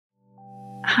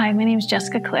Hi, my name is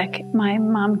Jessica Click. My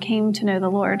mom came to know the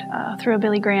Lord through a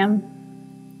Billy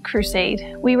Graham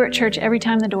crusade. We were at church every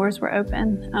time the doors were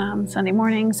open, Sunday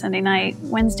morning, Sunday night,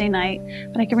 Wednesday night.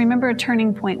 But I can remember a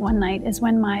turning point one night is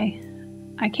when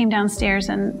I came downstairs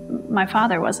and my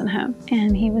father wasn't home,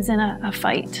 and he was in a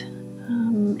fight,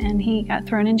 and he got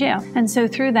thrown in jail. And so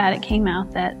through that, it came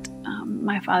out that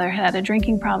my father had a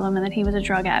drinking problem and that he was a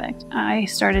drug addict. I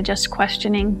started just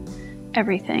questioning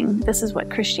everything. This is what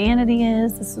Christianity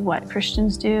is. This is what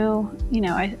Christians do. You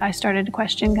know, I started to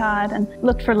question God and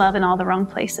looked for love in all the wrong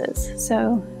places.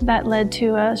 So that led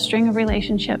to a string of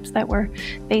relationships that were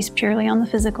based purely on the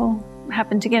physical.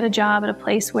 Happened to get a job at a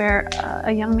place where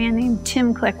a young man named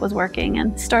Tim Click was working,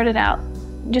 and started out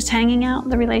just hanging out.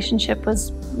 The relationship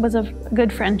was a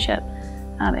good friendship.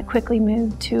 It quickly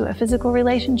moved to a physical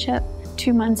relationship.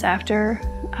 2 months after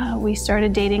we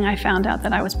started dating, I found out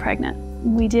that I was pregnant.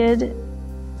 We did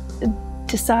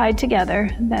decide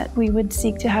together that we would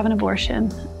seek to have an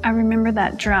abortion. I remember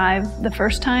that drive the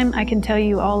first time. I can tell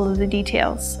you all of the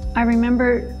details. I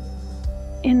remember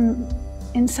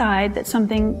inside that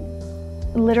something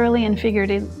literally and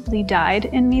figuratively died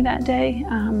in me that day.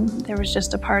 There was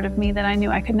just a part of me that I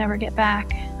knew I could never get back.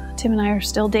 Tim and I are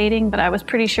still dating, but I was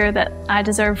pretty sure that I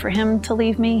deserved for him to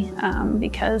leave me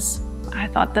because I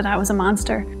thought that I was a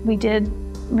monster. We did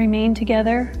remain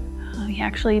together. He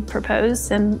actually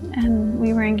proposed, and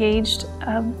we were engaged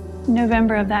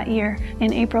November of that year.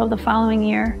 In April of the following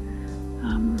year,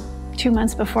 2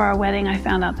 months before our wedding, I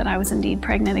found out that I was indeed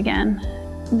pregnant again.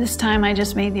 This time I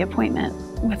just made the appointment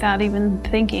without even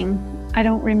thinking. I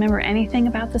don't remember anything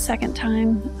about the second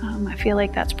time. I feel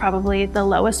like that's probably the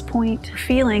lowest point.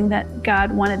 Feeling that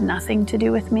God wanted nothing to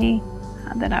do with me,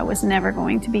 that I was never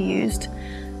going to be used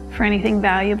for anything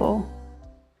valuable.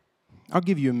 I'll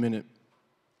give you a minute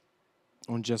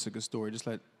on Jessica's story. Just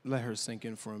let her sink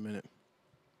in for a minute.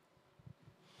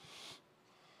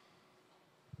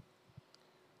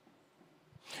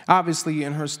 Obviously,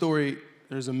 in her story,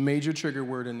 there's a major trigger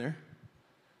word in there: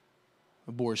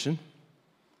 abortion.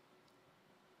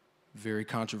 Very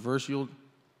controversial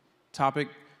topic,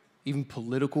 even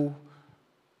political.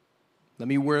 Let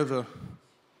me wear the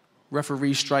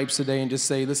referee stripes today and just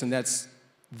say, listen,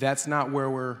 that's not where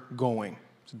we're going,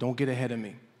 so don't get ahead of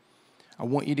me. I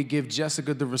want you to give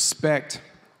Jessica the respect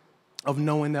of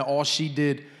knowing that all she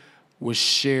did was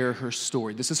share her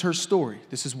story. This is her story.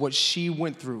 This is what she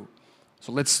went through.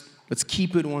 So let's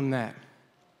keep it on that.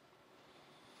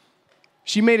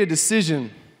 She made a decision.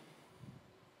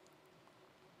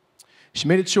 She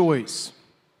made a choice.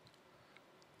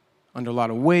 Under a lot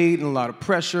of weight and a lot of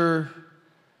pressure,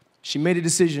 she made a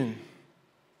decision.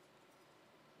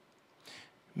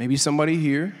 Maybe somebody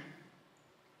here,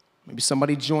 maybe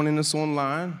somebody joining us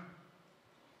online,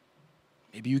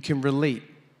 maybe you can relate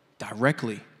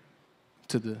directly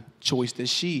to the choice that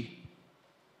she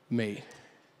made.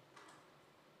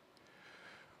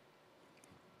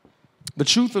 The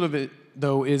truth of it,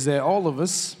 though, is that all of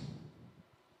us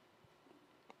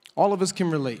can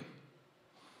relate.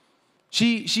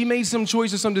 She made some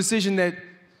choice or some decision that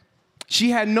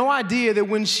she had no idea that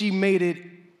when she made it,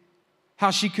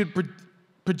 how she could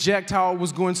project how it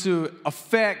was going to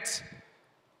affect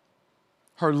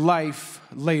her life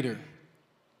later.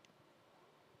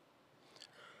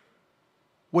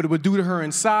 What it would do to her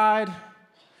inside,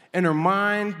 in her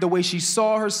mind, the way she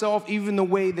saw herself, even the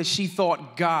way that she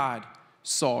thought God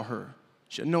saw her.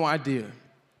 She had no idea.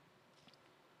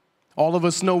 All of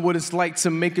us know what it's like to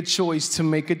make a choice, to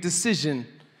make a decision,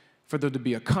 for there to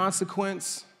be a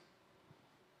consequence,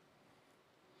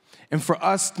 and for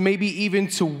us maybe even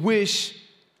to wish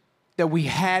that we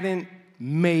hadn't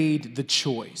made the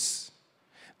choice.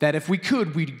 That if we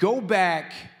could, we'd go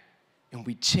back and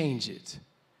we'd change it.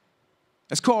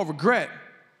 That's called regret.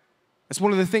 That's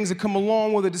one of the things that come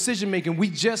along with a decision making. We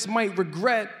just might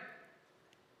regret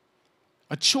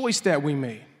a choice that we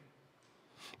made.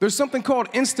 There's something called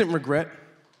instant regret.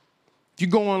 If you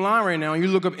go online right now and you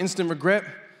look up instant regret,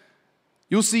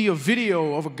 you'll see a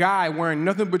video of a guy wearing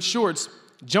nothing but shorts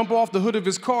jump off the hood of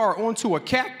his car onto a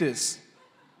cactus.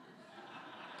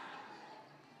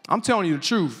 I'm telling you the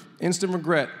truth, instant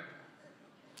regret.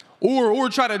 Or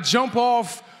try to jump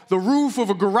off the roof of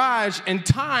a garage and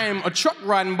time a truck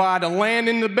riding by to land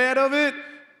in the bed of it,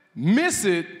 miss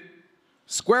it,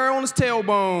 square on his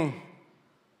tailbone.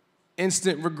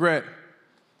 Instant regret.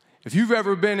 If you've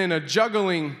ever been in a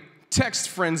juggling text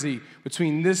frenzy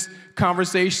between this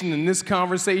conversation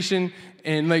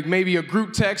and like maybe a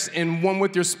group text and one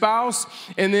with your spouse,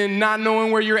 and then not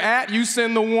knowing where you're at, you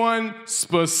send the one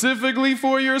specifically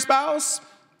for your spouse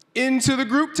into the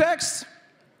group text.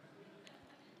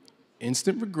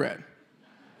 Instant regret.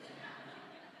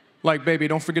 Like, baby,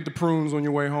 don't forget the prunes on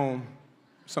your way home.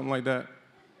 Something like that.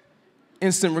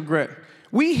 Instant regret.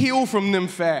 We heal from them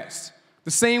fast.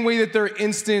 The same way that they're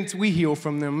instant, we heal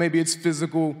from them. Maybe it's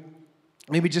physical,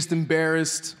 maybe just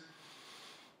embarrassed.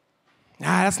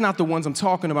 That's not the ones I'm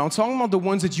talking about. I'm talking about the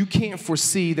ones that you can't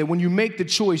foresee, that when you make the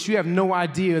choice, you have no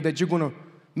idea that you're going to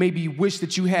maybe wish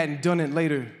that you hadn't done it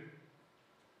later.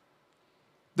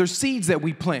 There's seeds that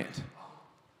we plant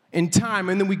in time,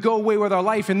 and then we go away with our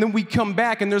life, and then we come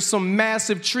back, and there's some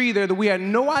massive tree there that we had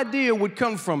no idea would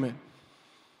come from it.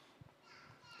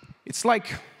 It's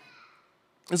like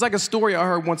a story I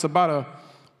heard once about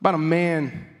a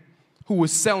man who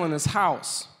was selling his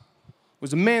house. It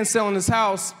was a man selling his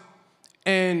house,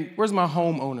 and where's my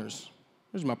homeowners?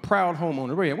 Where's my proud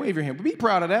homeowner? Wave your hand. Be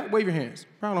proud of that. Wave your hands.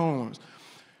 Proud of homeowners.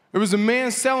 There was a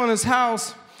man selling his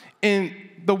house, and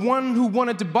the one who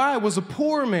wanted to buy it was a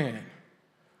poor man.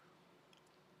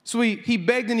 So he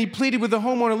begged and he pleaded with the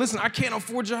homeowner, listen, I can't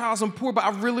afford your house, I'm poor, but I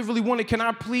really, really want it. Can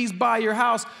I please buy your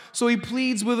house? So he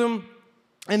pleads with him,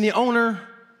 and the owner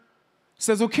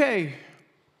says, okay,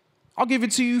 I'll give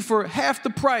it to you for half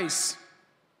the price.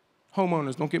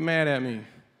 Homeowners, don't get mad at me.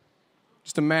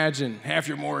 Just imagine half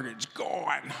your mortgage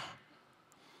gone.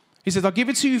 He says, I'll give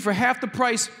it to you for half the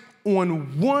price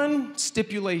on one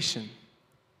stipulation.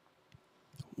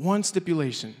 One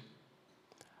stipulation.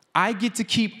 I get to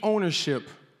keep ownership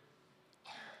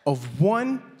of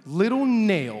one little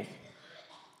nail.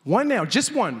 One nail,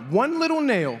 just one little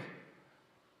nail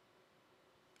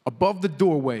above the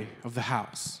doorway of the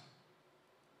house.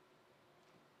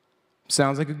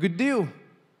 Sounds like a good deal.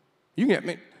 You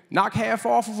can knock half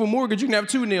off of a mortgage. You can have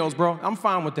 2 nails, bro. I'm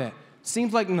fine with that.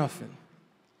 Seems like nothing.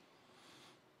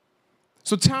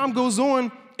 So time goes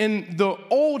on, and the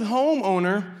old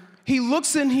homeowner, he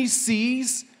looks and he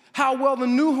sees how well the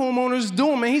new homeowner's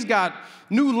doing. Man, he's got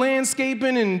new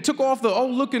landscaping and took off the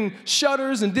old-looking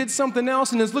shutters and did something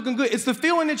else, and it's looking good. It's the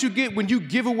feeling that you get when you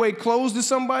give away clothes to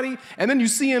somebody, and then you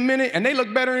see them in it, and they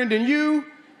look better than you,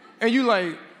 and you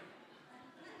like,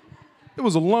 it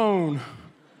was a loan.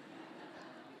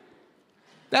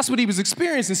 That's what he was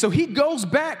experiencing. So he goes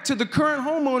back to the current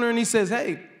homeowner, and he says,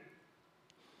 hey,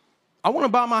 I want to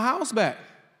buy my house back.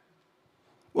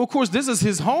 Well, of course, this is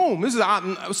his home.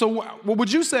 So what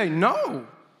would you say? No.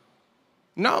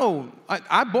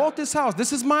 I bought this house.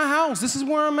 This is my house. This is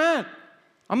where I'm at.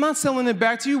 I'm not selling it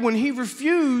back to you. When he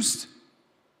refused,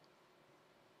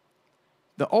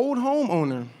 the old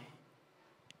homeowner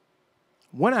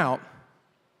went out,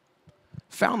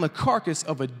 found the carcass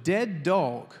of a dead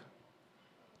dog,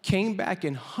 came back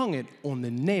and hung it on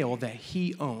the nail that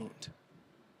he owned.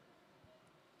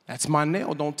 That's my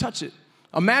nail. Don't touch it.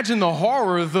 Imagine the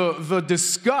horror, the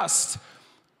disgust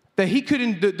that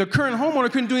the current homeowner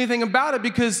couldn't do anything about it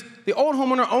because the old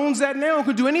homeowner owns that nail and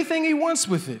could do anything he wants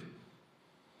with it.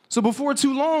 So before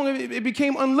too long, it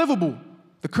became unlivable.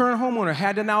 The current homeowner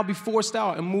had to now be forced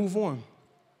out and move on.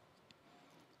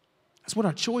 That's what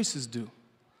our choices do.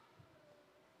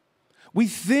 We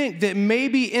think that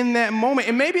maybe in that moment,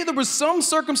 and maybe there was some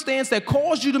circumstance that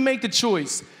caused you to make the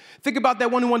choice. Think about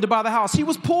that one who wanted to buy the house. He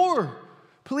was poor.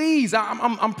 Please,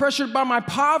 I'm pressured by my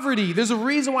poverty. There's a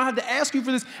reason why I had to ask you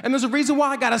for this, and there's a reason why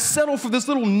I got to settle for this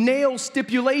little nail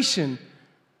stipulation.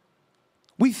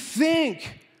 We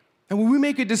think, and when we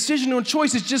make a decision or a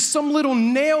choice, it's just some little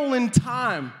nail in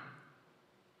time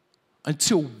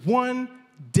until one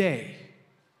day,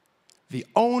 the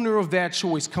owner of that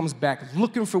choice comes back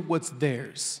looking for what's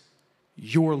theirs,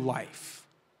 your life.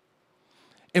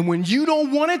 And when you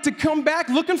don't want it to come back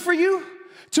looking for you,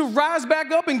 to rise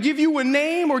back up and give you a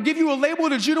name or give you a label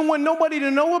that you don't want nobody to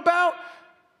know about,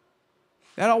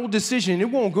 that old decision, it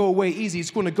won't go away easy.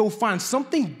 It's going to go find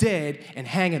something dead and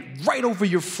hang it right over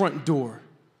your front door.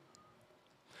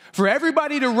 For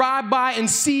everybody to ride by and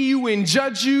see you and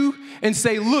judge you and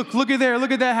say, look at there,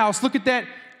 look at that house, look at that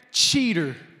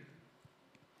cheater.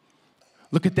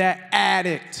 Look at that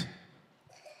addict.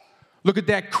 Look at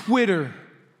that quitter.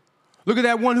 Look at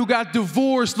that one who got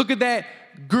divorced. Look at that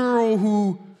girl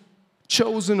who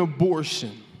chose an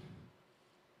abortion.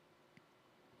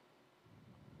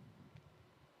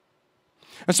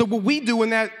 And so what we do in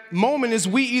that moment is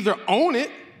we either own it,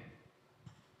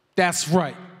 that's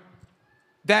right,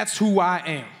 that's who I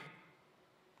am,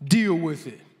 deal with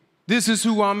it, this is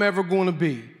who I'm ever going to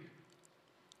be.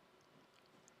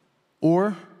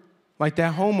 Or, like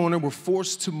that homeowner, we're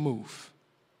forced to move.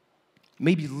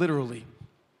 Maybe literally.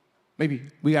 Maybe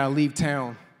we got to leave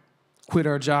town, quit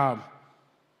our job,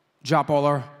 drop all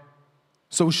our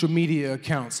social media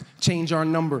accounts, change our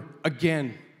number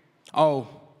again. Oh,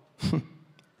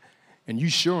 and you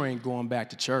sure ain't going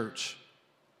back to church.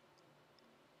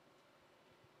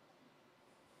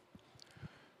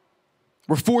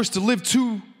 We're forced to live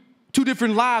two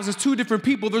different lives as two different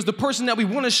people. There's the person that we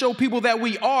want to show people that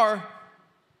we are,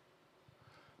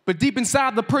 but deep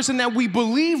inside, the person that we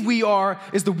believe we are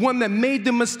is the one that made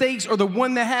the mistakes or the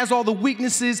one that has all the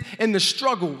weaknesses and the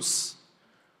struggles.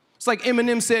 It's like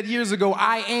Eminem said years ago,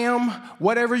 I am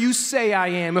whatever you say I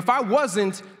am. If I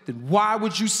wasn't, then why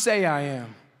would you say I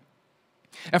am?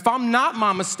 If I'm not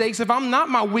my mistakes, if I'm not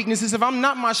my weaknesses, if I'm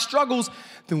not my struggles,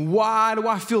 then why do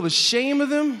I feel the shame of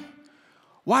them?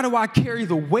 Why do I carry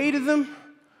the weight of them?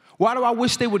 Why do I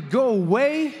wish they would go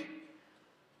away?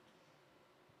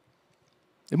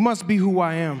 It must be who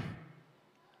I am.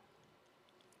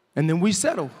 And then we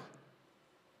settle.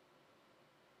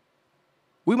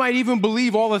 We might even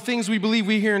believe all the things we believe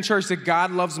we hear in church, that God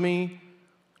loves me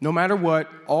no matter what,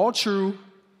 all true.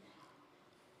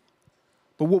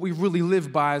 But what we really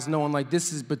live by is knowing like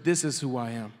this is who I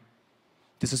am.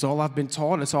 This is all I've been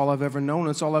taught. It's all I've ever known.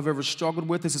 It's all I've ever struggled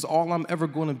with. This is all I'm ever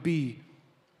going to be.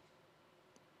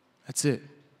 That's it.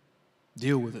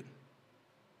 Deal with it.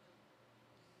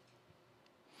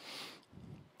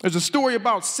 There's a story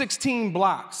about 16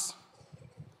 blocks.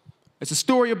 It's a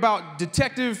story about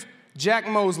Detective Jack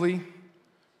Mosley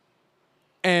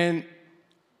and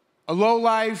a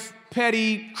low-life,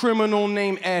 petty criminal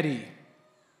named Eddie.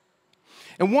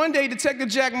 And one day, Detective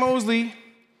Jack Mosley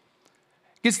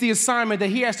gets the assignment that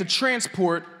he has to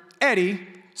transport Eddie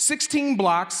 16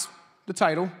 blocks, the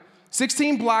title,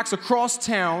 16 blocks across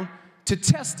town to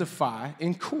testify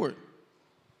in court.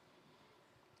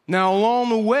 Now, along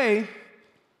the way,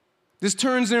 this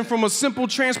turns in from a simple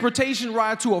transportation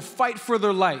ride to a fight for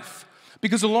their life.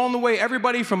 Because along the way,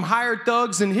 everybody from hired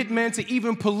thugs and hitmen to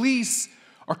even police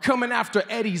are coming after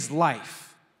Eddie's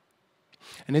life.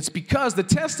 And it's because the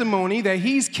testimony that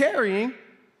he's carrying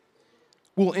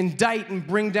will indict and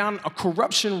bring down a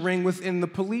corruption ring within the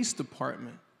police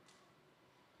department.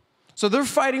 So they're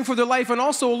fighting for their life, and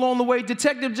also along the way,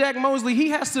 Detective Jack Mosley, he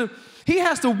has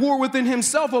to war within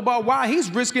himself about why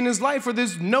he's risking his life for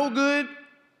this no good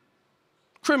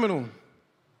criminal.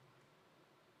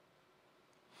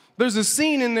 There's a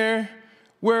scene in there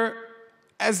where,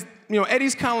 as you know,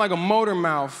 Eddie's kind of like a motor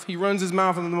mouth. He runs his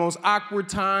mouth in the most awkward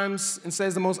times and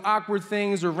says the most awkward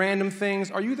things or random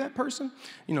things. Are you that person?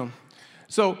 You know.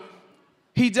 So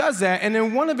he does that, and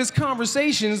in one of his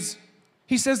conversations,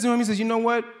 he says to him, he says, you know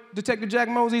what, Detective Jack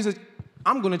Mosley, he says,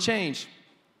 I'm going to change.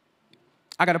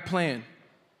 I got a plan.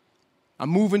 I'm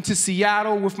moving to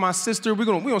Seattle with my sister. We're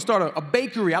gonna start a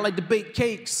bakery. I like to bake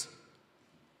cakes.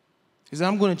 He said,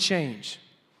 I'm going to change.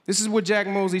 This is what Jack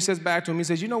Mosley says back to him. He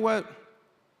says, you know what?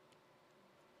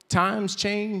 Times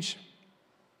change.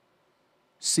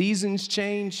 Seasons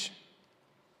change.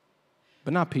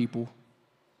 But not people.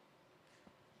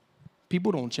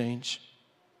 People don't change.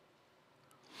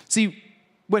 See,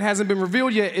 what hasn't been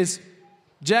revealed yet is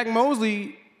Jack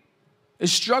Mosley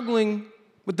is struggling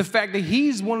with the fact that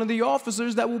he's one of the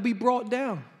officers that will be brought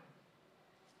down.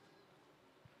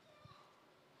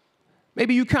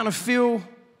 Maybe you kind of feel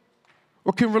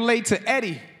or can relate to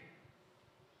Eddie.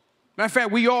 Matter of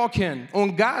fact, we all can.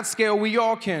 On God's scale, we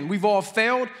all can. We've all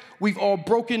failed. We've all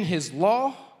broken his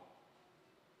law.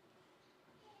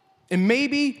 And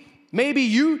maybe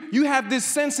you have this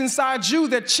sense inside you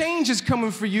that change is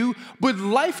coming for you, but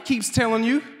life keeps telling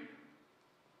you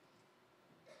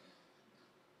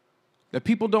that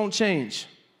people don't change.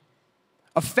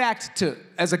 A fact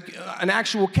as an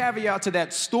actual caveat to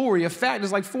that story, a fact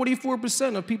is like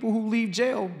 44% of people who leave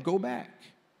jail go back.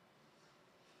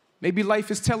 Maybe life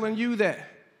is telling you that.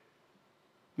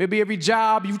 Maybe every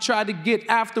job you've tried to get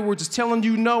afterwards is telling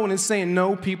you no, and it's saying,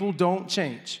 no, people don't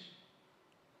change.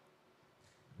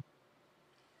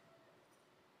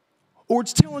 Or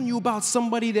it's telling you about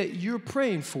somebody that you're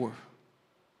praying for.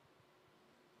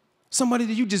 Somebody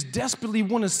that you just desperately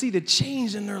want to see the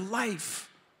change in their life.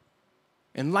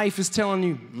 And life is telling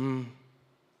you,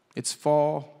 it's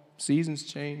fall, seasons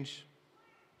change,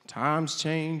 times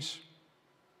change,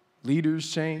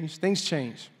 leaders change, things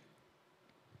change.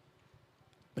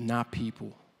 But not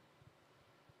people.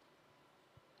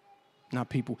 Not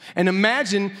people. And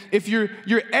imagine if you're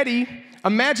Eddie,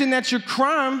 imagine that your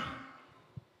crime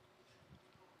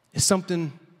is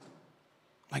something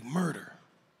like murder.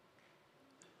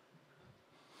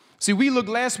 See, we looked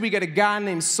last week at a guy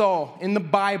named Saul in the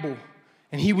Bible,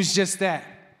 and he was just that.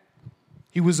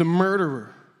 He was a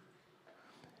murderer.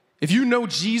 If you know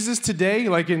Jesus today,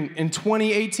 like in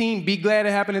 2018, be glad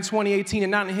it happened in 2018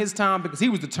 and not in his time, because he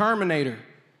was the Terminator.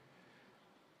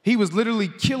 He was literally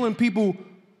killing people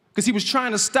Because he was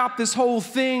trying to stop this whole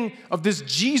thing of this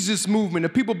Jesus movement,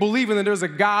 of people believing that there's a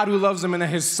God who loves them and that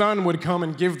his son would come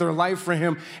and give their life for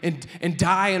him and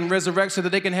die and resurrect so that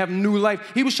they can have new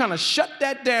life. He was trying to shut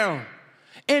that down.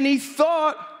 And he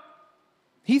thought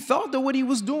that what he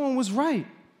was doing was right.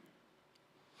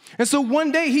 And so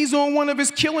one day he's on one of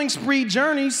his killing spree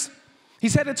journeys.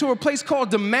 He's headed to a place called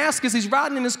Damascus. He's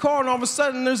riding in his car, and all of a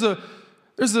sudden there's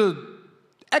a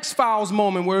X-Files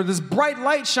moment where this bright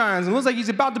light shines and it looks like he's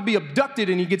about to be abducted,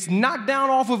 and he gets knocked down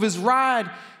off of his ride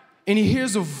and he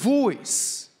hears a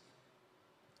voice.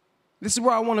 This is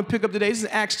where I want to pick up today. This is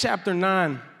Acts chapter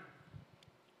 9,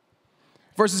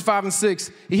 verses 5 and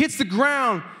 6. He hits the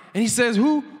ground and he says,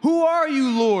 Who are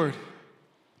you, Lord?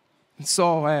 And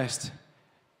Saul asked,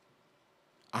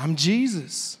 I'm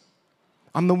Jesus.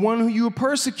 I'm the one who you were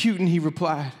persecuting, he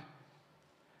replied.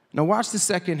 Now watch the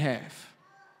second half.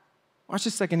 Watch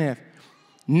the second half.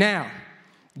 Now,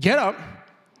 get up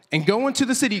and go into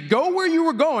the city. Go where you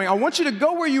were going. I want you to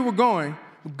go where you were going.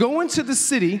 Go into the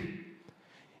city,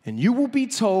 and you will be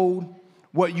told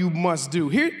what you must do.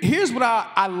 Here's what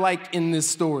I like in this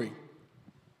story.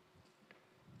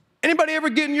 Anybody ever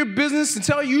get in your business and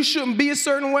tell you shouldn't be a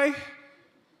certain way?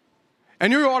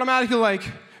 And you're automatically like,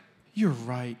 you're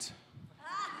right.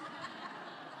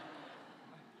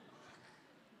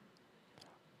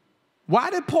 Why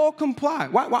did Paul comply?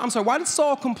 Why did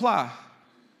Saul comply?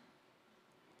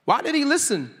 Why did he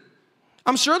listen?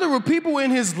 I'm sure there were people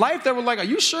in his life that were like, are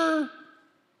you sure?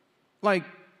 Like,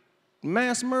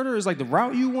 mass murder is like the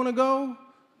route you want to go?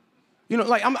 You know,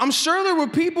 like, I'm sure there were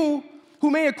people who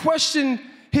may have questioned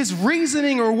his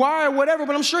reasoning or why or whatever,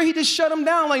 but I'm sure he just shut them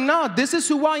down. Like, nah, this is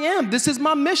who I am. This is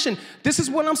my mission. This is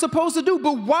what I'm supposed to do.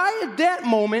 But why at that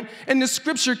moment in the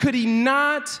scripture could he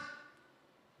not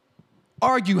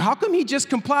argue? How come he just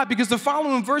complied? Because the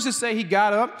following verses say he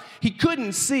got up, he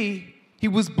couldn't see, he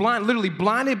was blind, literally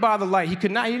blinded by the light. He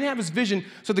didn't have his vision,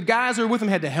 so the guys who were with him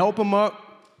had to help him up.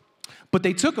 But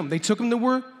they took him to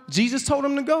where Jesus told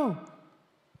him to go.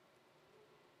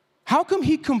 How come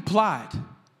he complied?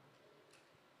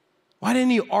 Why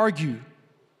didn't he argue?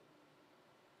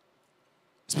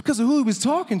 It's because of who he was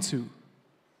talking to.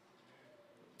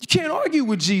 You can't argue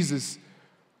with Jesus.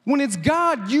 When it's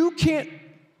God, you can't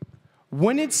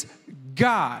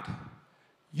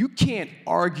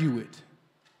argue it.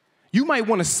 You might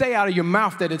want to say out of your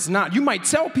mouth that it's not. You might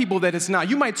tell people that it's not.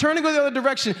 You might turn and go the other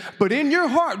direction, but in your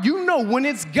heart, you know when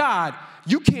it's God,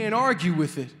 you can't argue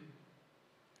with it.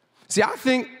 See, I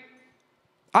think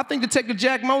Detective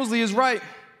Jack Mosley is right.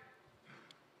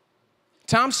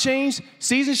 Times change,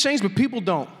 seasons change, but people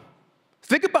don't.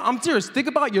 I'm serious, think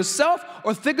about yourself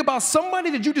or think about somebody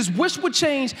that you just wish would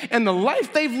change and the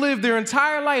life they've lived their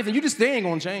entire life and they ain't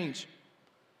gonna change.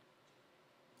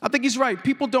 I think he's right.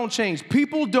 People don't change.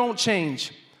 People don't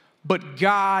change, but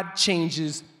God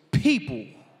changes people.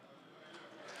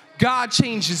 God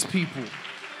changes people.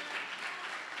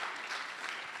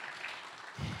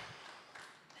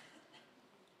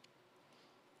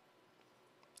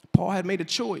 Paul had made a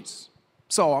choice.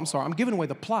 I'm giving away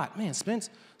the plot. Man, Spence,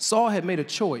 Saul had made a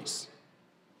choice.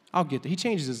 I'll get there. He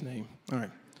changes his name. All right.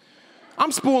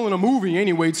 I'm spoiling a movie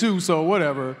anyway, too, so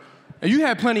whatever. And you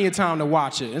had plenty of time to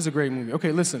watch it. It's a great movie.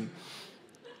 Okay, listen.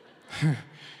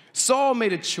 Saul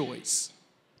made a choice.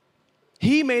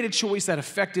 He made a choice that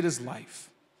affected his life.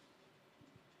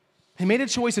 He made a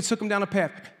choice that took him down a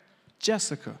path.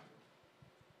 Jessica.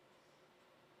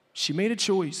 She made a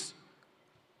choice.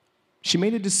 She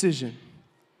made a decision.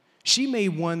 She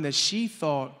made one that she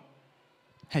thought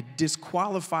had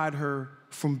disqualified her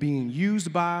from being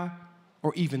used by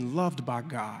or even loved by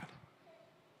God.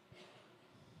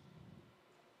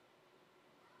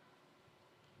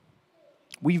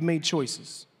 We've made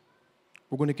choices.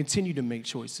 We're going to continue to make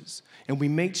choices. And we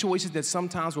make choices that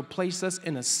sometimes will place us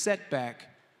in a setback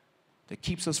that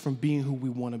keeps us from being who we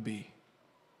want to be.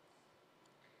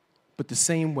 But the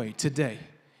same way, today,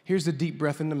 here's the deep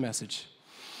breath in the message.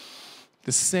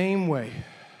 The same way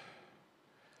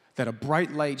that a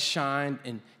bright light shined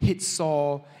and hit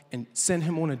Saul and sent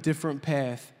him on a different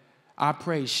path, I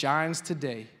pray shines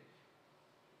today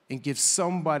and gives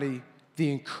somebody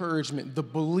the encouragement, the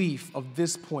belief of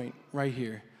this point right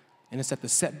here. And it's that the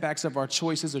setbacks of our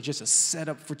choices are just a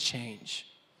setup for change.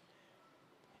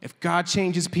 If God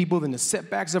changes people, then the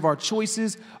setbacks of our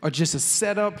choices are just a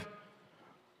setup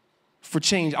for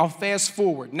change. I'll fast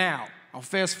forward now.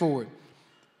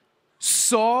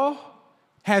 Saul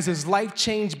has his life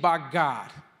changed by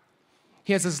God.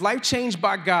 He has his life changed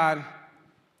by God.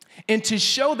 And to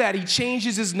show that, he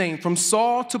changes his name from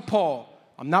Saul to Paul.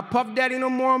 I'm not Puff Daddy no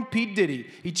more, I'm Pete Diddy.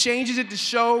 He changes it to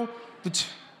show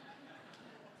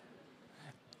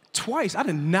twice. I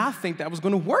did not think that was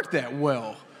going to work that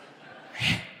well.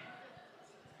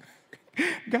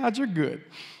 God, you're good.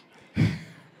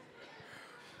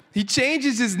 He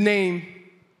changes his name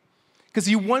because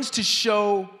he wants to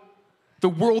show the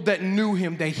world that knew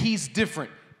him that he's different.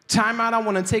 Time out, I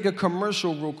want to take a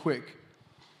commercial real quick.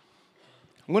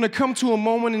 I'm going to come to a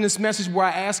moment in this message where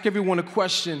I ask everyone a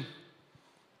question.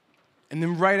 And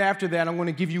then right after that, I'm going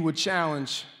to give you a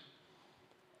challenge.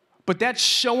 But that's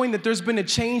showing that there's been a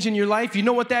change in your life. You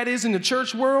know what that is in the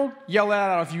church world? Yell it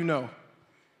out if you know.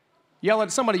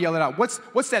 Somebody yell it out.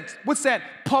 What's that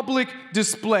public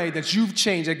display that you've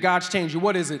changed, that God's changed you?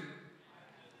 What is it?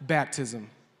 Baptism.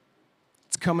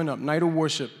 It's coming up, night of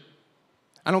worship.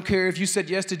 I don't care if you said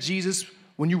yes to Jesus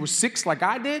when you were 6 like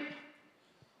I did,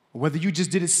 or whether you just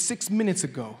did it 6 minutes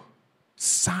ago.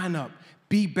 Sign up,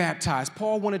 be baptized.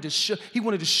 Paul wanted to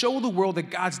show the world that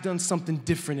God's done something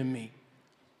different in me.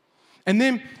 And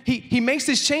then he makes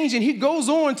this change, and he goes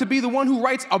on to be the one who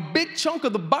writes a big chunk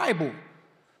of the Bible.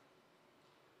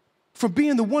 From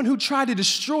being the one who tried to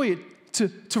destroy it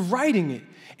to writing it.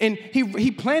 And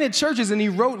he planted churches and he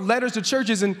wrote letters to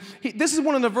churches. And this is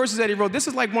one of the verses that he wrote. This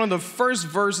is like one of the first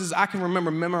verses I can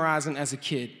remember memorizing as a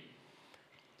kid.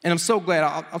 And I'm so glad.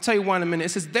 I'll tell you why in a minute. It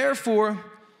says, therefore,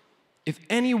 if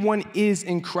anyone is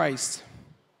in Christ,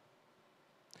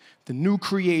 the new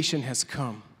creation has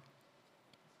come.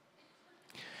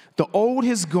 The old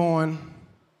has gone.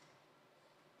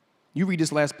 You read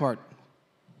this last part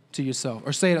to yourself.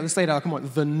 Or say it, let's say it out. Come on.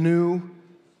 The new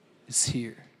is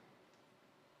here.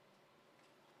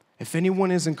 If anyone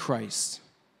is in Christ,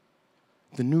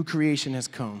 the new creation has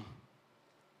come.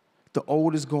 The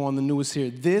old is gone, the new is here.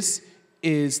 This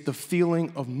is the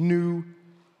feeling of new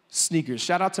sneakers.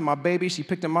 Shout out to my baby. She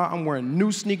picked them out. I'm wearing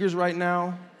new sneakers right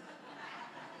now.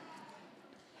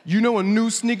 You know a new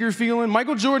sneaker feeling?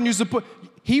 Michael Jordan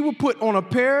would put on a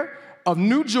pair of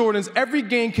new Jordans every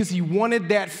game because he wanted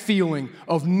that feeling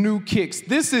of new kicks.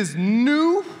 This is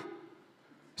new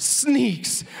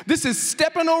sneaks. This is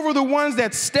stepping over the ones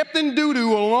that stepped in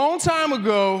doo-doo a long time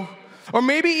ago, or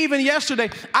maybe even yesterday.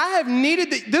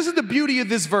 This is the beauty of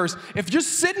this verse. If you're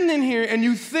sitting in here and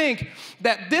you think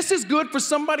that this is good for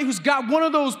somebody who's got one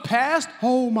of those past,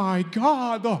 oh my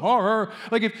God, the horror.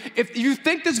 Like if you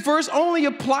think this verse only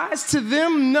applies to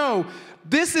them, no.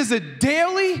 This is a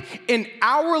daily and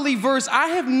hourly verse. I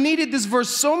have needed this verse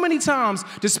so many times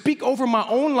to speak over my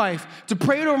own life, to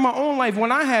pray it over my own life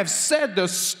when I have said the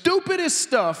stupidest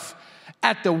stuff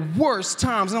at the worst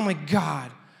times. And I'm like,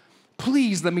 God,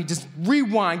 please let me just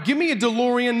rewind. Give me a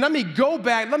DeLorean. Let me go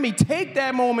back. Let me take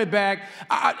that moment back.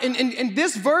 And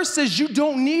this verse says you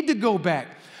don't need to go back.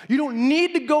 You don't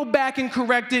need to go back and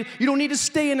correct it. You don't need to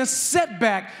stay in a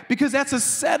setback because that's a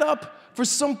setup for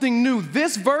something new.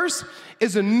 This verse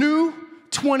is a new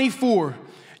 24.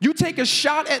 You take a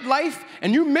shot at life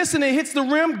and you miss and it hits the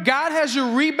rim, God has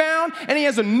your rebound and he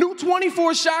has a new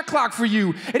 24 shot clock for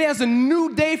you. It has a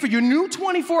new day for you, new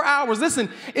 24 hours. Listen,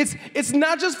 it's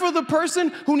not just for the person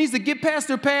who needs to get past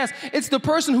their past. It's the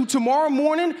person who tomorrow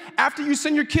morning, after you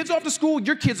send your kids off to school,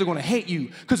 your kids are going to hate you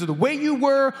because of the way you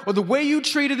were or the way you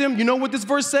treated them. You know what this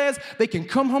verse says? They can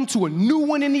come home to a new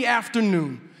one in the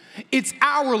afternoon. It's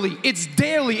hourly, it's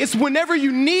daily, it's whenever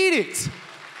you need it.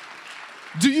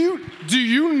 Do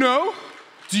you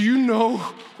know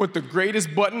what the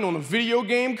greatest button on a video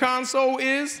game console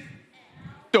is?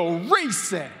 The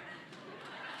reset.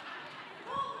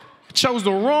 Chose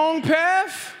the wrong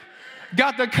path,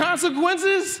 got the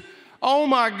consequences. Oh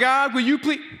my God, will you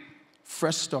please?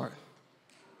 Fresh start.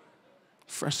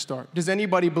 Fresh start. Does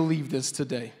anybody believe this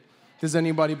today? Does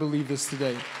anybody believe this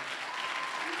today?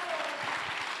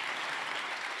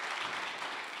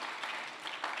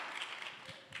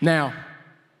 Now,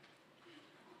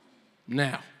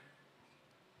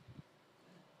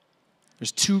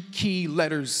 there's two key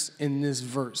letters in this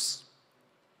verse.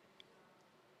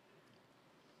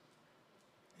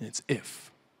 And it's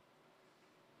if.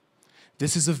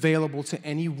 This is available to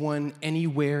anyone,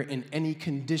 anywhere, in any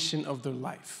condition of their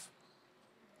life,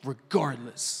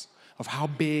 regardless of how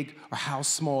big or how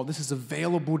small. This is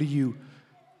available to you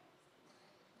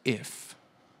if.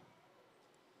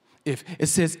 If. It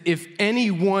says, if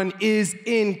anyone is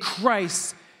in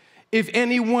Christ, if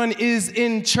anyone is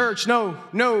in church. No.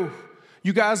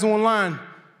 You guys online,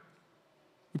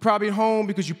 you're probably home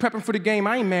because you're prepping for the game.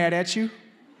 I ain't mad at you.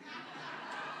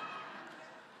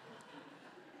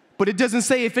 But it doesn't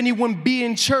say if anyone be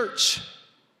in church.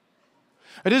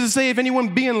 It doesn't say if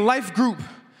anyone be in life group.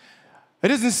 It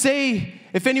doesn't say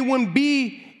if anyone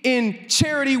be in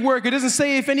charity work. It doesn't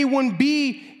say if anyone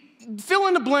be, fill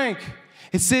in the blank.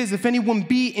 It says if anyone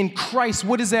be in Christ.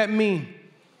 What does that mean?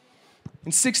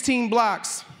 in 16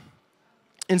 blocks,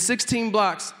 there's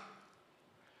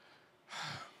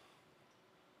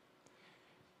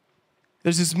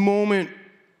this moment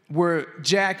where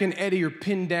Jack and Eddie are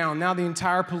pinned down. Now the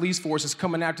entire police force is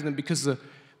coming after them because the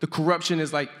corruption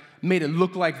has like made it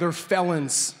look like they're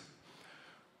felons.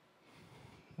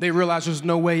 They realize there's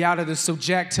no way out of this, so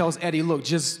Jack tells Eddie, look,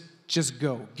 just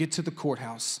go. Get to the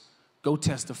courthouse. Go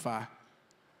testify.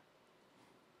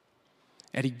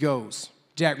 Eddie goes.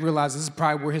 Jack realizes this is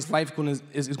probably where his life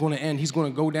is going to end. He's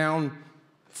going to go down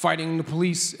fighting the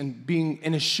police and being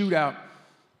in a shootout.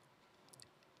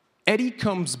 Eddie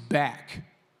comes back.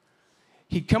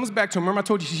 He comes back to him. Remember I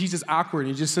told you he's just awkward.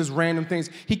 He just says random things.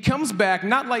 He comes back,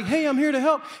 not like, hey, I'm here to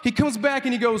help. He comes back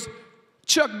and he goes,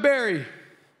 Chuck Berry.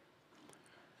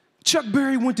 Chuck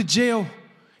Berry went to jail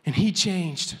and he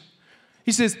changed.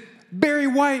 He says, Barry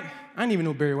White. I didn't even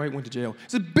know Barry White went to jail. He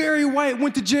said, Barry White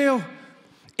went to jail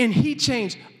and he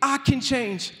changed. I can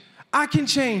change. I can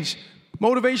change.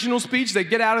 Motivational speech, they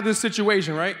get out of this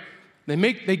situation, right?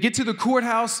 They get to the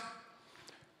courthouse,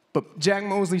 but Jack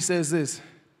Mosley says this,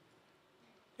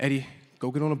 Eddie,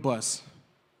 go get on a bus.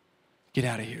 Get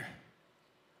out of here.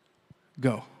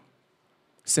 Go.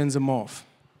 Sends him off.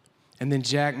 And then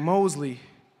Jack Mosley,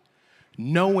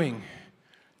 knowing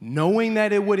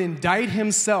that it would indict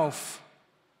himself,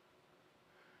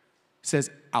 says,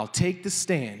 I'll take the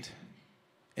stand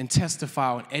and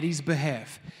testify on Eddie's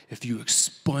behalf if you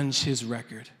expunge his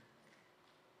record.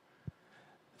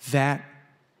 That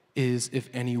is if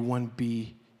anyone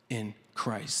be in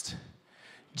Christ.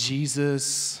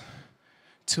 Jesus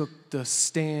took the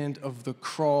stand of the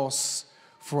cross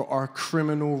for our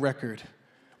criminal record.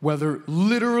 Whether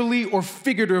literally or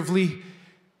figuratively,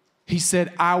 he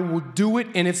said, I will do it,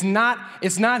 and it's not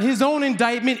his own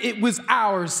indictment, it was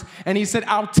ours. And he said,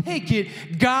 I'll take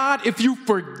it. God, if you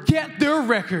forget their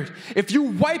record, if you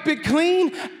wipe it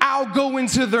clean, I'll go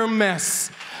into their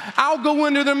mess. I'll go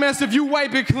into their mess if you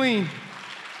wipe it clean.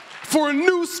 For a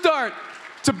new start,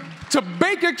 to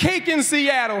bake a cake in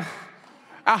Seattle,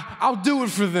 I'll do it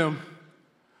for them.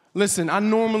 Listen, I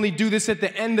normally do this at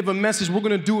the end of a message. We're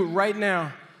going to do it right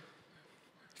now.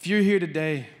 If you're here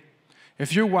today,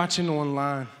 if you're watching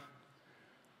online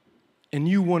and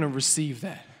you want to receive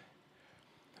that,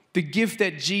 the gift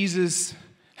that Jesus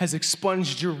has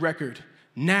expunged your record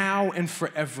now and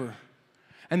forever,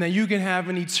 and that you can have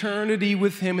an eternity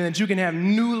with him and that you can have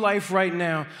new life right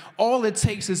now, all it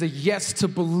takes is a yes to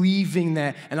believing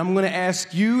that. And I'm going to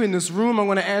ask you in this room, I'm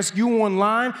going to ask you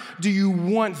online, do you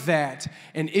want that?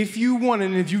 And if you want it,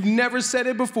 and if you've never said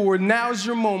it before, now's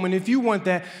your moment. If you want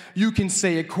that, you can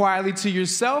say it quietly to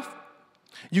yourself.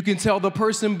 You can tell the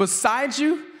person beside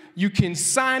you. You can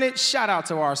sign it. Shout out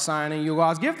to our signing, you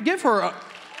guys. Give her a...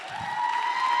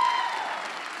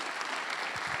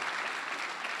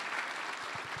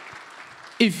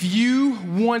 If you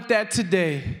want that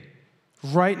today,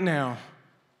 right now,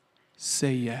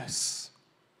 say yes.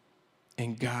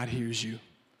 And God hears you.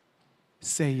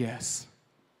 Say yes.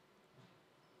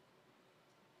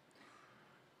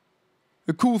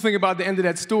 The cool thing about the end of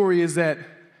that story is that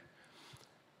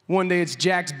one day it's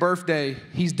Jack's birthday.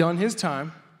 He's done his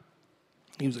time.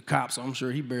 He was a cop, so I'm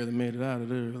sure he barely made it out of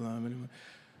there.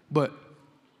 But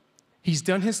he's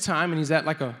done his time, and he's at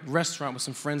like a restaurant with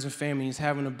some friends and family. He's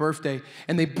having a birthday,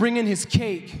 and they bring in his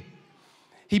cake.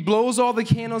 He blows all the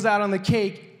candles out on the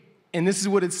cake, and this is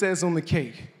what it says on the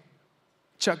cake.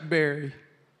 Chuck Berry,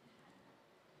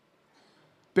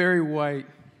 Barry White,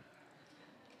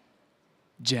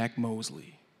 Jack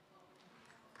Mosley.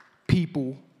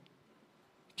 People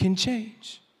can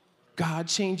change. God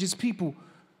changes people.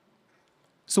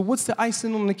 So what's the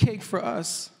icing on the cake for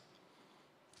us?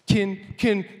 Can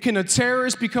a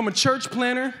terrorist become a church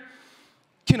planter?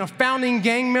 Can a founding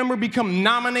gang member become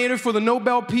nominated for the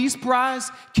Nobel Peace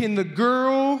Prize? Can the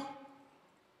girl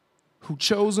who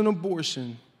chose an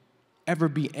abortion ever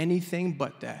be anything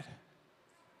but that?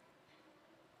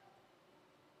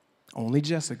 Only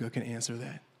Jessica can answer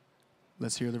that.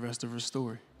 Let's hear the rest of her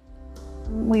story.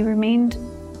 We remained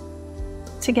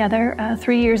together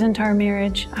 3 years into our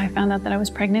marriage. I found out that I was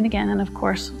pregnant again, and of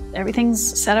course,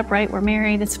 everything's set up right. We're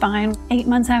married, it's fine. 8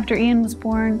 months after Ian was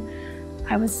born,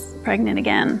 I was pregnant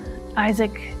again.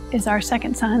 Isaac is our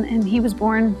second son, and he was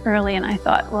born early, and I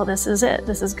thought, well, this is it.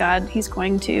 This is God. He's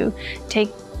going to take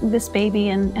this baby,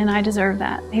 and I deserve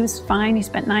that. He was fine. He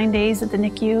spent 9 days at the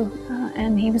NICU,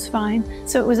 and he was fine.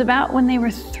 So it was about when they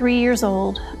were 3 years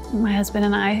old, my husband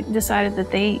and I decided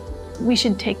that we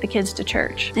should take the kids to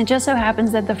church. It just so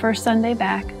happens that the first Sunday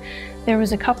back, there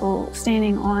was a couple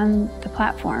standing on the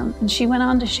platform, and she went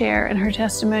on to share, and her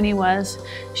testimony was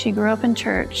she grew up in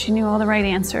church, she knew all the right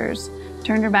answers,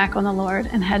 turned her back on the Lord,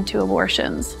 and had 2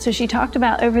 abortions. So she talked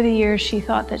about over the years she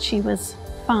thought that she was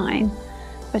fine,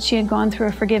 but she had gone through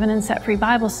a Forgiven and Set Free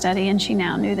Bible study, and she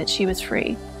now knew that she was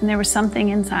free. And there was something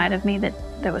inside of me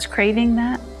that was craving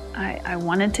that. I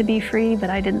wanted to be free,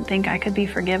 but I didn't think I could be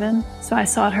forgiven. So I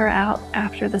sought her out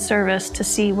after the service to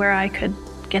see where I could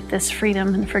get this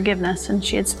freedom and forgiveness, and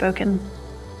she had spoken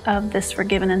of this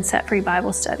Forgiven and Set Free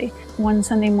Bible study. One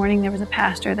Sunday morning, there was a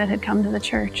pastor that had come to the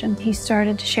church, and he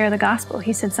started to share the gospel.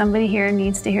 He said, somebody here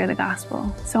needs to hear the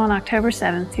gospel. So on October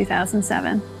 7th,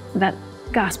 2007, that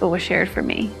gospel was shared for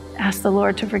me. I asked the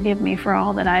Lord to forgive me for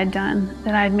all that I had done,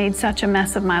 that I had made such a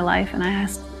mess of my life, and I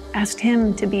asked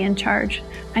Him to be in charge.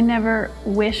 I never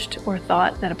wished or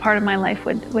thought that a part of my life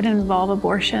would involve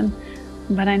abortion,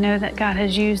 but I know that God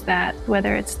has used that,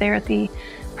 whether it's there at the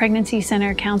pregnancy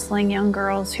center counseling young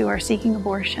girls who are seeking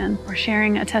abortion, or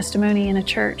sharing a testimony in a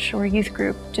church or youth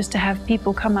group, just to have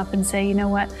people come up and say, you know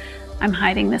what, I'm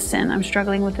hiding this sin, I'm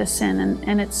struggling with this sin,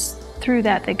 and it's through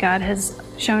that God has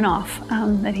shown off,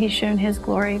 that He's shown His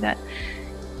glory, that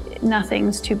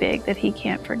nothing's too big that He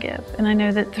can't forgive. And I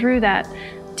know that through that,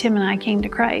 Tim and I came to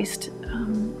Christ,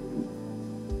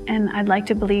 and I'd like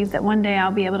to believe that one day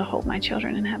I'll be able to hold my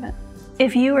children in heaven.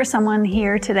 If you or someone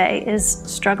here today is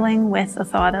struggling with the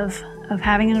thought of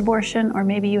having an abortion, or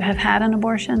maybe you have had an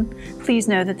abortion, please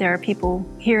know that there are people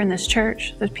here in this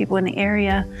church, there's people in the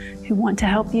area who want to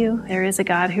help you. There is a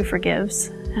God who forgives,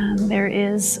 and there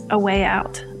is a way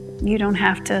out. You don't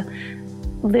have to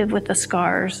live with the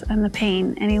scars and the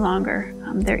pain any longer.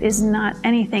 There is not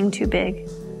anything too big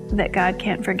that God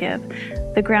can't forgive.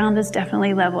 The ground is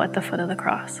definitely level at the foot of the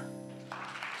cross.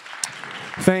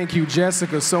 Thank you,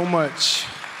 Jessica, so much.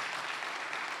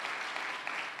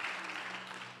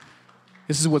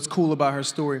 This is what's cool about her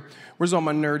story. Where's all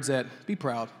my nerds at? Be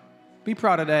proud. Be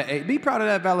proud of that. Be proud of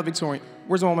that valedictorian.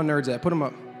 Where's all my nerds at? Put them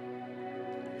up.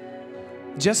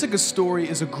 Jessica's story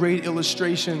is a great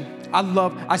illustration.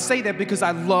 I say that because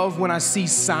I love when I see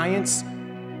science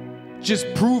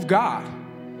just prove God.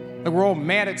 Like, we're all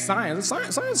mad at science.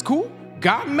 Science is cool.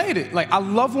 God made it. Like, I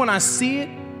love when I see it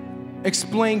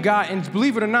explain God. And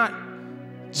believe it or not,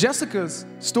 Jessica's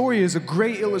story is a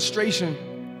great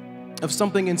illustration of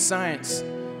something in science.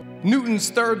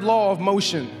 Newton's third law of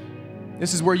motion.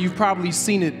 This is where you've probably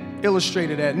seen it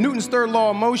illustrated at. Newton's third law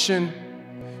of motion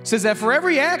says that for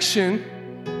every action,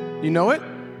 you know it,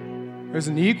 there's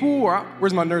an equal, or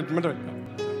where's my nerd?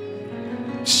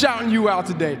 Shouting you out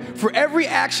today. For every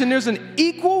action, there's an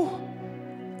equal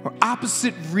or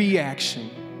opposite reaction.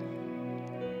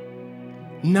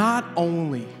 Not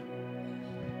only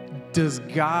does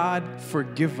God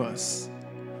forgive us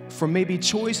for maybe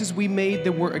choices we made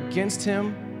that were against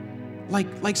Him,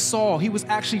 like Saul, he was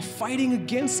actually fighting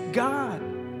against God.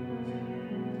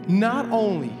 Not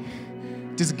only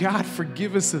does God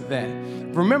forgive us of that.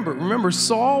 Remember,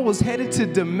 Saul was headed to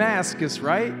Damascus,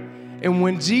 right? And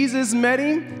when Jesus met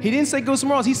him, He didn't say go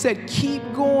somewhere else. He said, keep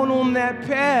going on that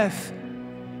path.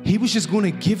 He was just going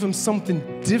to give him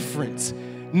something different.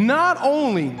 Not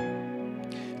only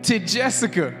did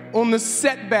Jessica on the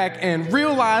setback end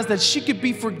realize that she could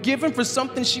be forgiven for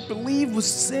something she believed was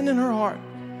sin in her heart,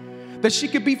 that she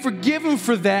could be forgiven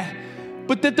for that,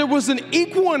 but that there was an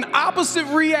equal and opposite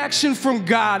reaction from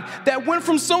God that went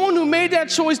from someone who made that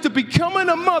choice to becoming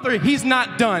a mother. He's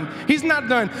not done. He's not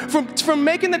done. From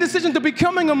making the decision to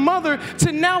becoming a mother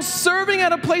to now serving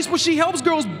at a place where she helps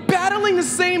girls battling the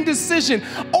same decision.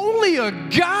 Only a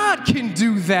God can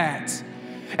do that.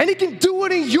 And He can do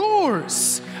it in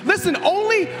yours. Listen,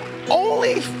 only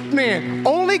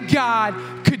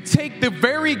God could take the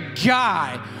very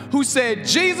guy who said,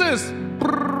 Jesus,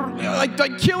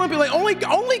 like kill him. Like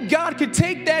only God could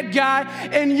take that guy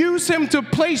and use him to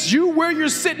place you where you're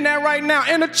sitting at right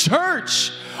now in a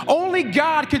church. Only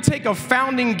God could take a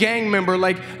founding gang member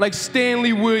like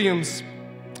Stanley Williams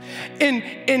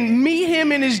and meet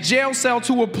him in his jail cell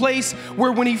to a place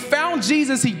where when he found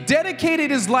Jesus, he dedicated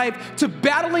his life to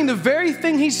battling the very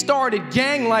thing he started,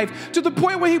 gang life, to the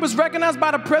point where he was recognized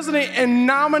by the president and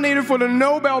nominated for the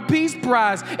Nobel Peace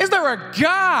Prize. Is there a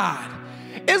God?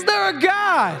 Is there a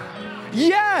God?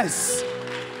 Yes.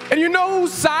 And you know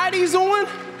whose side He's on?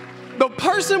 The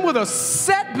person with a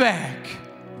setback.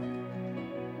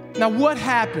 Now, what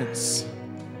happens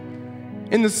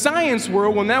in the science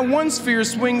world when that one sphere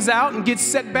swings out and gets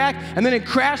set back and then it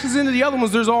crashes into the other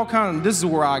ones? There's all kinds of, this is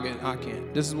where I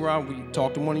can't. This is where we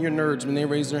talk to one of your nerds when they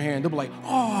raise their hand. They'll be like,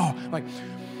 oh, like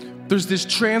there's this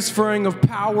transferring of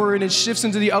power and it shifts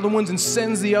into the other ones and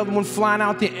sends the other one flying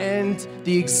out the end,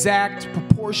 the exact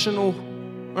proportional,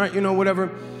 right, whatever.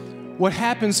 What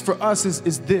happens for us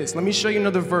is this. Let me show you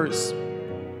another verse.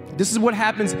 This is what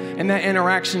happens in that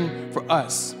interaction for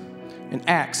us. In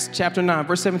Acts chapter 9,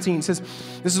 verse 17, it says,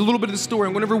 this is a little bit of the story.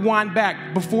 I'm going to rewind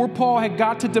back. Before Paul had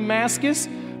got to Damascus,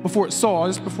 before Saul,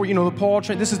 this before, the Paul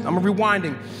train, I'm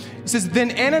rewinding. It says,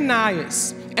 then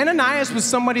Ananias was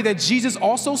somebody that Jesus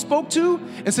also spoke to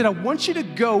and said, I want you to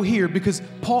go here because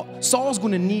Saul's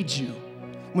going to need you.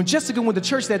 When Jessica went to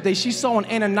church that day, she saw an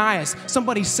Ananias,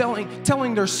 somebody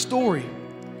telling their story.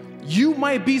 You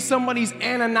might be somebody's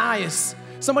Ananias,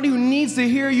 somebody who needs to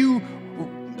hear you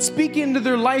speak into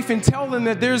their life and tell them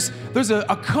that there's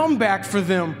a comeback for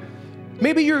them.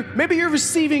 Maybe you're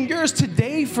receiving yours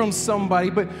today from somebody,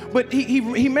 but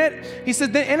he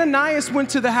said that Ananias went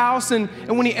to the house and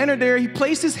when he entered there, he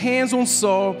placed his hands on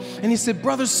Saul and he said,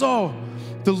 Brother Saul,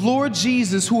 the Lord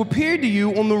Jesus who appeared to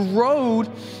you on the road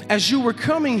as you were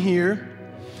coming here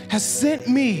has sent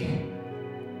me.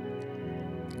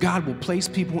 God will place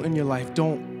people in your life.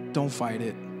 Don't fight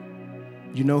it.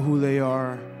 You know who they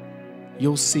are.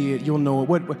 You'll see it. You'll know it.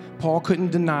 What Paul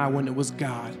couldn't deny when it was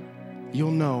God.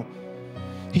 You'll know.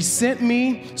 He sent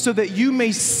me so that you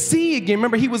may see again.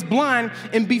 Remember, he was blind,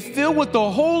 and be filled with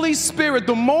the Holy Spirit.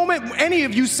 The moment any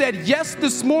of you said yes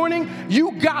this morning,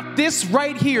 you got this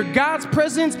right here. God's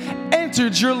presence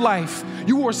entered your life.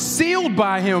 You were sealed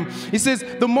by him. He says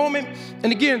the moment,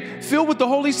 and again, filled with the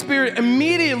Holy Spirit,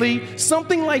 immediately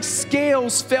something like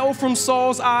scales fell from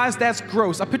Saul's eyes. That's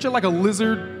gross. I picture like a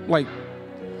lizard, like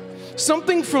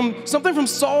something from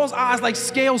Saul's eyes, like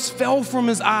scales fell from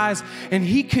his eyes, and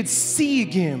he could see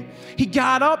again. He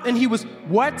got up and he was,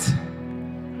 what?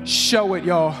 Show it,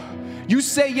 y'all. You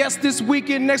say yes this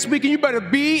weekend, next weekend, you better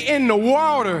be in the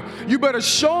water. You better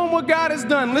show him what God has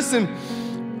done.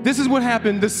 Listen, this is what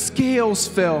happened. The scales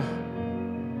fell.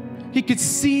 He could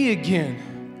see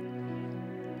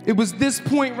again. It was this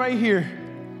point right here.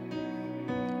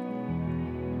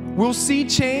 We'll see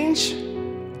change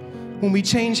when we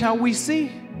change how we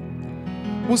see.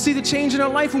 We'll see the change in our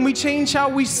life when we change how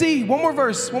we see. One more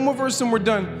verse and we're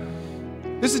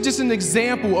done. This is just an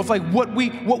example of like what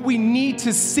we need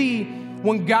to see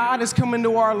when God has come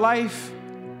into our life.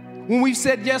 When we've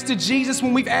said yes to Jesus,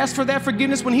 when we've asked for that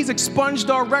forgiveness, when he's expunged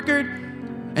our record,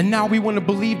 and now we want to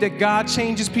believe that God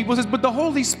changes people. It says, but the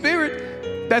Holy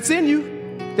Spirit that's in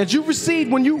you, that you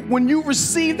received, when you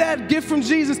receive that gift from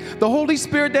Jesus, the Holy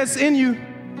Spirit that's in you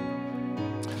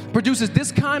produces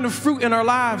this kind of fruit in our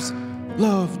lives: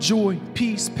 love, joy,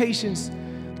 peace, patience,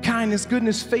 kindness,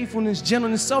 goodness, faithfulness,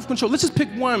 gentleness, self-control. Let's just pick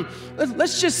one.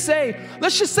 Let's just say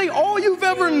all you've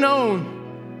ever known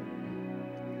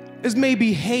is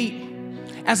maybe hate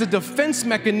as a defense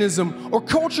mechanism, or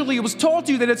culturally it was taught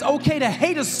to you that it's okay to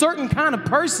hate a certain kind of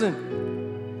person.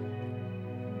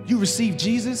 You receive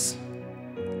Jesus,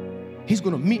 he's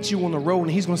going to meet you on the road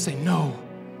and he's going to say, no,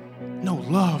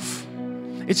 love.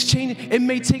 It's changing. It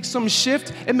may take some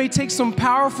shift. It may take some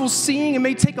powerful seeing. It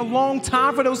may take a long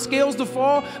time for those scales to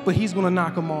fall, but he's going to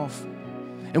knock them off.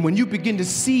 And when you begin to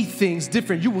see things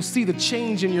different, you will see the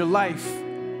change in your life.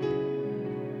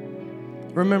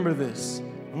 Remember this.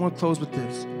 I'm going to close with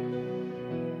this.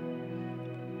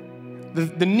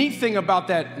 The neat thing about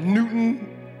that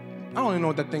Newton, I don't even know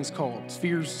what that thing's called,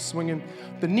 spheres swinging.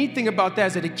 The neat thing about that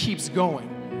is that it keeps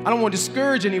going. I don't want to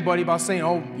discourage anybody by saying,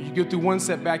 oh, you go through one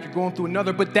setback, you're going through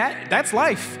another, but that's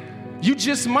life. You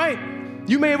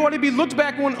may have already been looked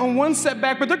back on one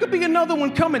setback, but there could be another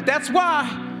one coming. That's why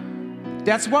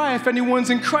if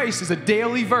anyone's in Christ, is a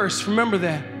daily verse. Remember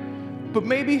that. But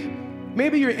maybe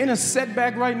you're in a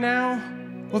setback right now.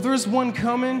 Well, there's one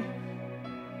coming.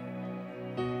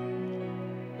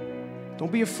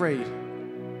 Don't be afraid.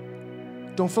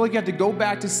 Don't feel like you have to go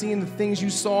back to seeing the things you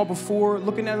saw before,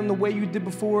 looking at them the way you did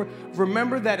before.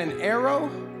 Remember that an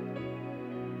arrow,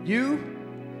 you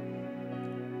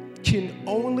can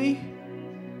only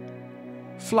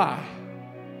fly,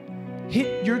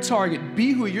 hit your target,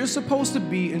 be who you're supposed to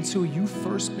be until you've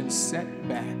first been set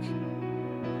back.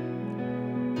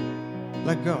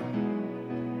 Let go.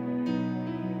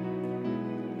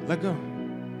 Let go.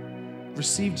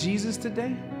 Receive Jesus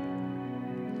today.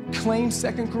 Claim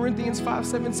 2 Corinthians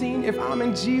 5:17. If I'm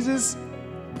in Jesus,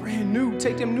 brand new,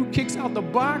 take them new kicks out the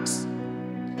box,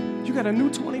 you got a new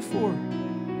 24.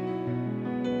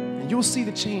 And you'll see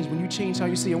the change when you change how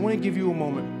you see. I want to give you a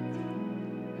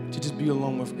moment to just be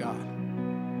alone with God.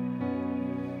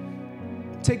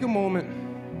 Take a moment.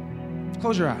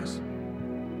 Close your eyes.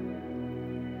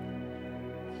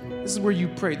 This is where you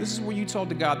pray. This is where you talk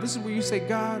to God. This is where you say,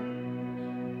 God,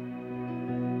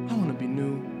 I want to be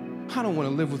new. I don't want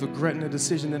to live with regret in the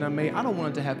decision that I made. I don't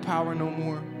want it to have power no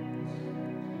more.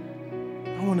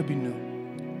 I want to be new.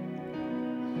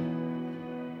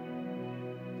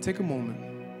 Take a moment.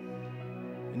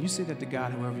 And you say that to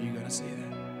God however you're going to say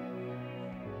that.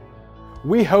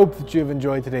 We hope that you have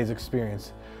enjoyed today's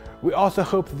experience. We also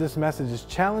hope that this message has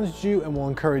challenged you and will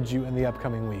encourage you in the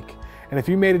upcoming week. And if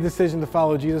you made a decision to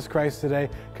follow Jesus Christ today,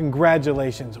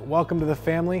 congratulations. Welcome to the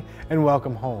family and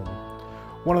welcome home.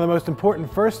 One of the most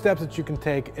important first steps that you can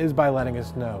take is by letting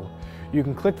us know. You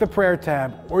can click the prayer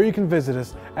tab or you can visit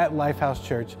us at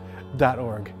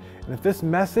lifehousechurch.org. And if this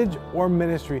message or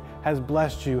ministry has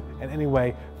blessed you in any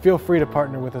way, feel free to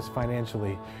partner with us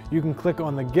financially. You can click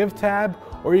on the Give tab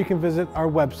or you can visit our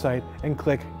website and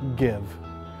click Give.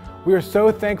 We are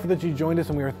so thankful that you joined us,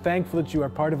 and we are thankful that you are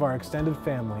part of our extended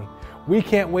family. We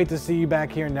can't wait to see you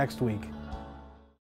back here next week.